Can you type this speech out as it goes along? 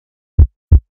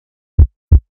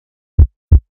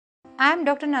I am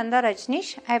Dr. Nanda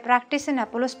Rajaneesh. I practice in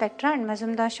Apollo Spectra and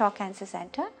Mazumdar Shaw Cancer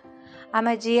Center. I am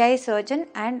a GI surgeon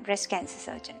and breast cancer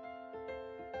surgeon.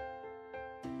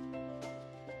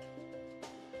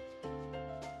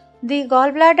 The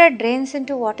gallbladder drains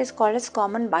into what is called as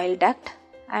common bile duct,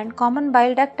 and common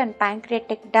bile duct and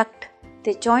pancreatic duct,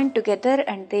 they join together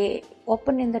and they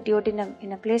open in the duodenum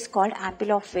in a place called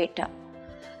Ampulla of Vater.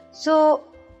 So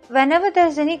whenever there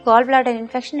is any gallbladder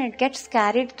infection, it gets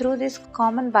carried through this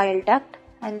common bile duct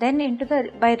and then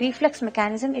by reflux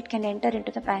mechanism it can enter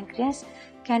into the pancreas,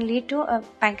 can lead to a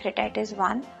pancreatitis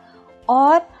 1,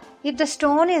 or if the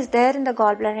stone is there in the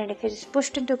gallbladder and if it is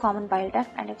pushed into common bile duct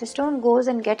and if the stone goes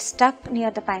and gets stuck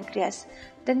near the pancreas,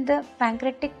 then the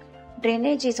pancreatic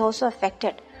drainage is also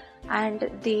affected and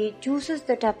the juices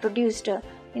that are produced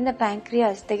in the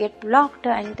pancreas, they get blocked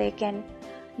and they can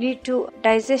lead to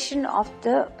digestion of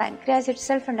the pancreas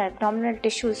itself and abdominal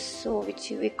tissues, so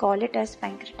which we call it as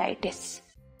pancreatitis.